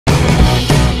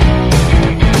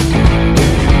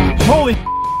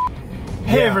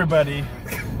Hey everybody,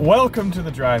 welcome to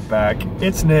the drive back.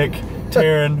 It's Nick,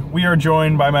 Terran. We are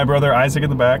joined by my brother Isaac in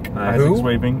the back. Isaac's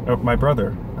waving. Oh, my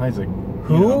brother Isaac.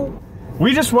 Who? You know.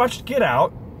 We just watched Get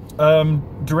Out,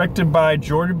 directed by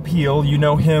Jordan Peele. You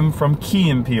know him from Key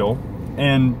and Peele,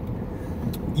 and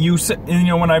you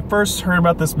know, when I first heard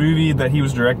about this movie that he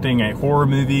was directing a horror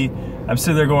movie, I'm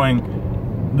sitting there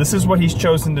going, this is what he's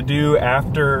chosen to do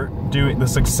after doing the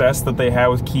success that they had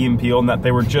with Key and Peele, and that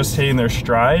they were just hitting their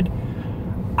stride.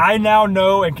 I now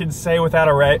know and can say without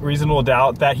a reasonable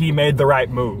doubt that he made the right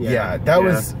move. Yeah,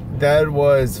 that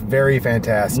was very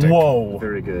fantastic. Whoa.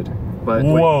 Very good. But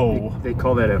whoa. They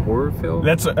call that a horror film?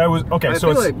 That's okay. I so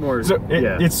feel it's like more.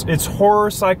 It's horror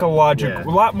psychological,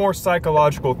 a lot more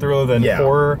psychological thriller than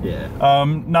horror. Yeah.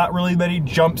 Not really many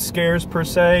jump scares per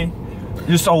se.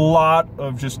 Just a lot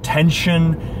of just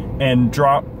tension and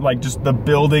just the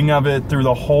building of it through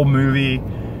the whole movie.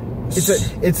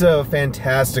 It's a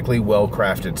fantastically well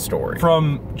crafted story.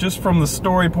 From the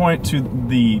story point to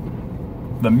the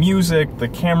music, the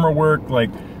camera work, like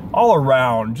all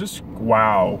around, just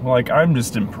wow. Like I'm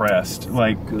just impressed.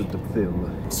 Like good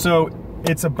film. So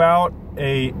it's about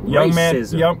a young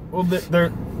Racism.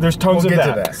 man. There's tons of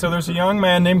that. So there's a young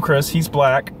man named Chris. He's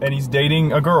black and he's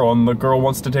dating a girl, and the girl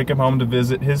wants to take him home to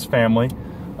visit his family.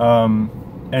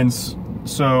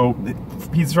 So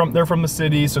they're from the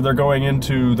city, so they're going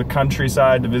into the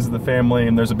countryside to visit the family,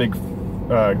 and there's a big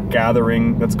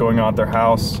gathering that's going on at their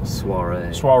house.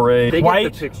 Soiree. They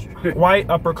get the picture. White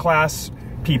upper class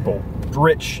people,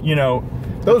 rich, you know.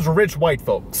 Those rich white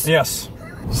folks. Yes.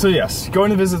 So yes,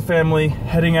 going to visit the family,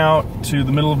 heading out to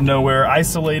the middle of nowhere,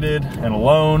 isolated and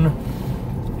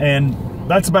alone, and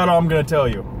that's about all I'm going to tell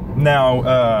you.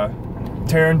 Now,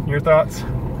 Terran, your thoughts?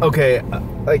 Okay,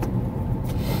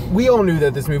 we all knew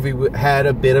that this movie had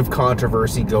a bit of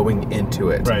controversy going into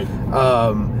it. Right.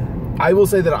 I will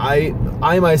say that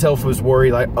I myself was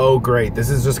worried, like, oh great, this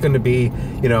is just going to be,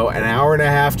 you know, an hour and a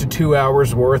half to 2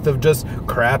 hours worth of just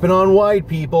crapping on white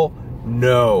people.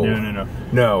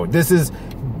 No. This is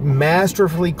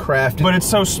masterfully crafted. But it's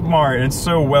so smart and it's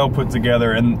so well put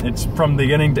together, and it's from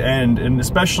beginning to end, and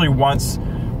especially once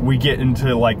we get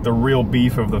into like the real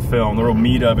beef of the film, the real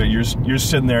meat of it, you're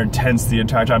sitting there tense the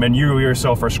entire time, and you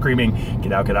yourself are screaming,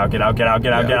 get out, get out, get out, get out,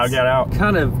 get out, get out, get out.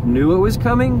 Kind of knew it was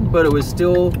coming, but it was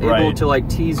still able to like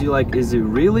tease you, like, is it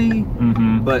really?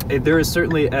 But there is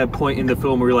certainly a point in the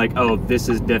film where you're like, oh, this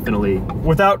is definitely.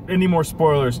 Without any more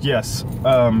spoilers, yes,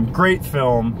 great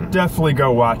film, definitely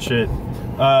go watch it.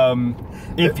 I'll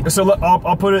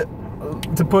put it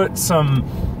to put some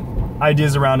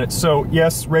ideas around it. So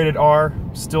yes, rated R,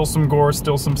 still some gore,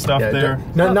 still some stuff there.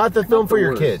 Not the film for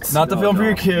your kids. Not the film for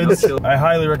your kids. I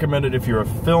highly recommend it if you're a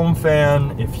film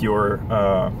fan, if you're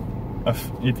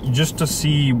just to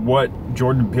see what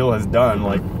Jordan Peele has done,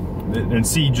 like, and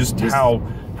see just how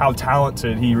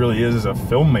talented he really is as a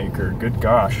filmmaker. Good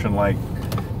gosh. And like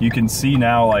you can see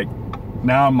now,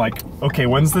 now I'm like, okay,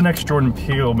 when's the next Jordan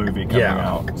Peele movie coming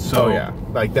out? So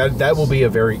like that will be a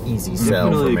very easy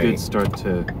sell for me. Definitely a good start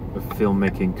to a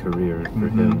filmmaking career for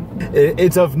him.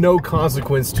 It's of no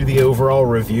consequence to the overall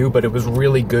review, but it was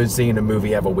really good seeing a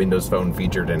movie have a Windows Phone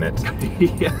featured in it.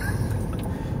 Yeah.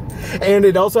 And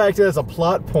it also acted as a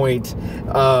plot point,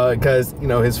 because, you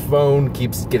know, his phone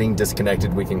keeps getting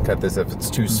disconnected. We can cut this if it's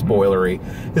too spoilery.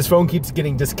 His phone keeps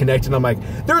getting disconnected, and I'm like,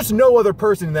 there's no other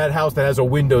person in that house that has a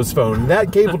Windows Phone.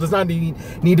 That cable does not need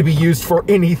to be used for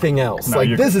anything else. No,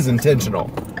 like, this is intentional.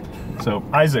 So,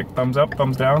 Isaac, thumbs up,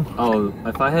 thumbs down? Oh,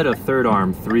 if I had a third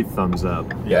arm, 3 thumbs up.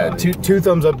 Yeah, two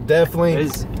thumbs up, definitely.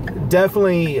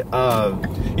 Definitely,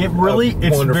 it really,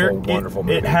 wonderful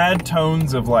movie. It had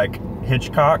tones of, like,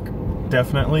 Hitchcock,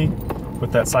 definitely,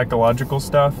 with that psychological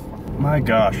stuff. My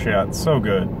gosh, yeah, it's so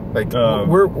good. Like,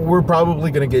 we're probably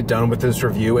going to get done with this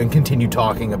review and continue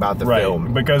talking about the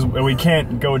film. Because we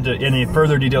can't go into any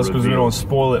further details because we don't want to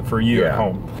spoil it for you at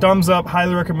home. Thumbs up,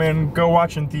 highly recommend, go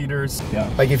watch in theaters.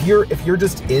 Yeah. Like, if you're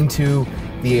just into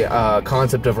the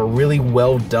concept of a really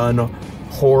well done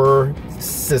horror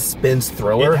suspense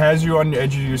thriller. It has you on the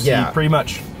edge of your seat pretty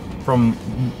much from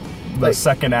the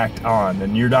second act on,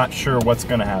 and you're not sure what's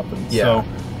going to happen. So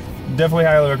definitely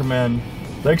highly recommend.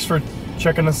 Thanks for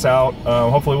checking us out.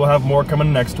 Hopefully we'll have more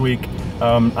coming next week.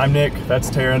 I'm Nick, that's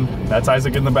Terran, that's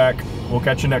Isaac in the back. We'll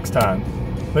catch you next time.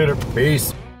 Later.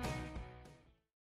 Peace.